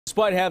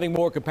Despite having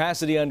more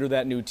capacity under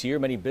that new tier,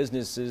 many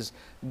businesses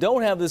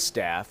don't have the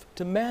staff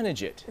to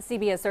manage it.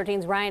 CBS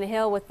 13's Ryan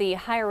Hill with the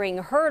hiring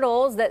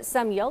hurdles that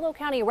some Yolo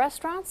County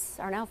restaurants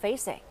are now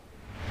facing.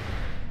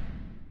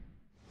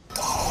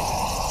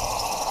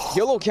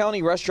 Yolo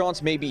County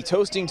restaurants may be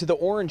toasting to the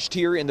orange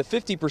tier in the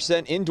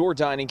 50% indoor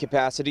dining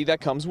capacity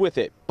that comes with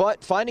it.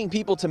 But finding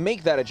people to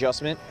make that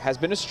adjustment has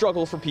been a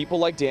struggle for people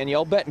like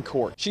Danielle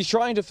Betancourt. She's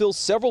trying to fill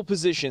several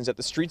positions at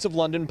the Streets of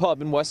London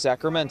pub in West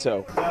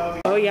Sacramento.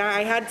 Oh yeah,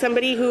 I had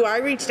somebody who I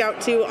reached out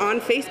to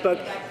on Facebook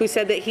who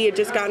said that he had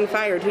just gotten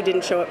fired who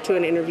didn't show up to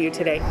an interview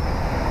today.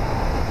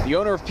 The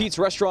owner of Pete's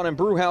Restaurant and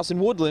Brew House in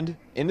Woodland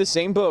in the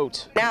same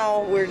boat.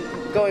 Now we're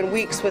going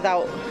weeks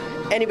without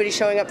anybody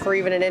showing up for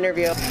even an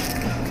interview.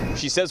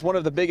 She says one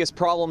of the biggest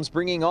problems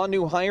bringing on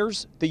new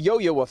hires, the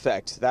yo-yo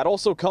effect. That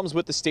also comes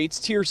with the state's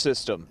tier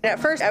system. At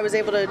first, I was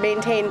able to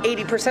maintain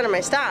 80% of my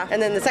staff, and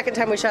then the second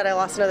time we shut, I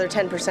lost another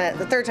 10%.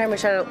 The third time we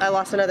shut, I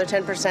lost another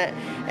 10%.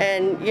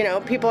 And, you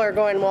know, people are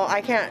going, well, I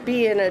can't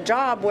be in a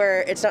job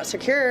where it's not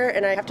secure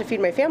and I have to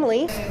feed my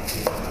family.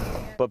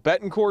 But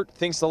Betancourt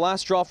thinks the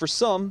last straw for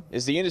some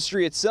is the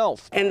industry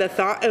itself. And the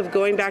thought of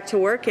going back to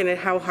work and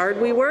how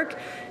hard we work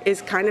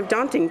is kind of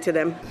daunting to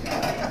them.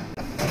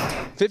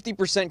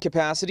 50%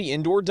 capacity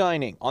indoor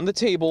dining on the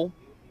table,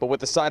 but with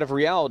the side of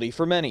reality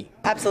for many.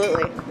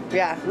 Absolutely.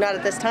 Yeah, not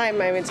at this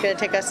time. I mean, it's going to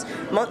take us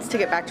months to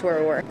get back to where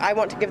we were. I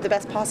want to give the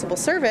best possible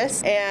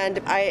service,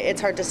 and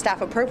it's hard to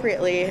staff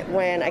appropriately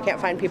when I can't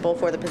find people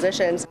for the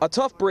positions. A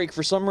tough break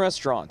for some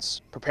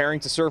restaurants, preparing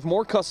to serve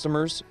more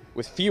customers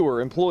with fewer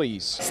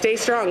employees. Stay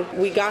strong.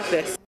 We got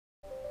this.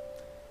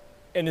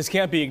 And this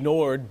can't be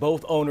ignored.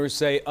 Both owners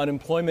say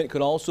unemployment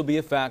could also be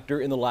a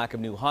factor in the lack of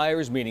new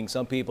hires, meaning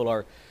some people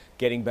are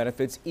getting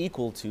benefits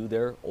equal to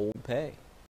their old pay.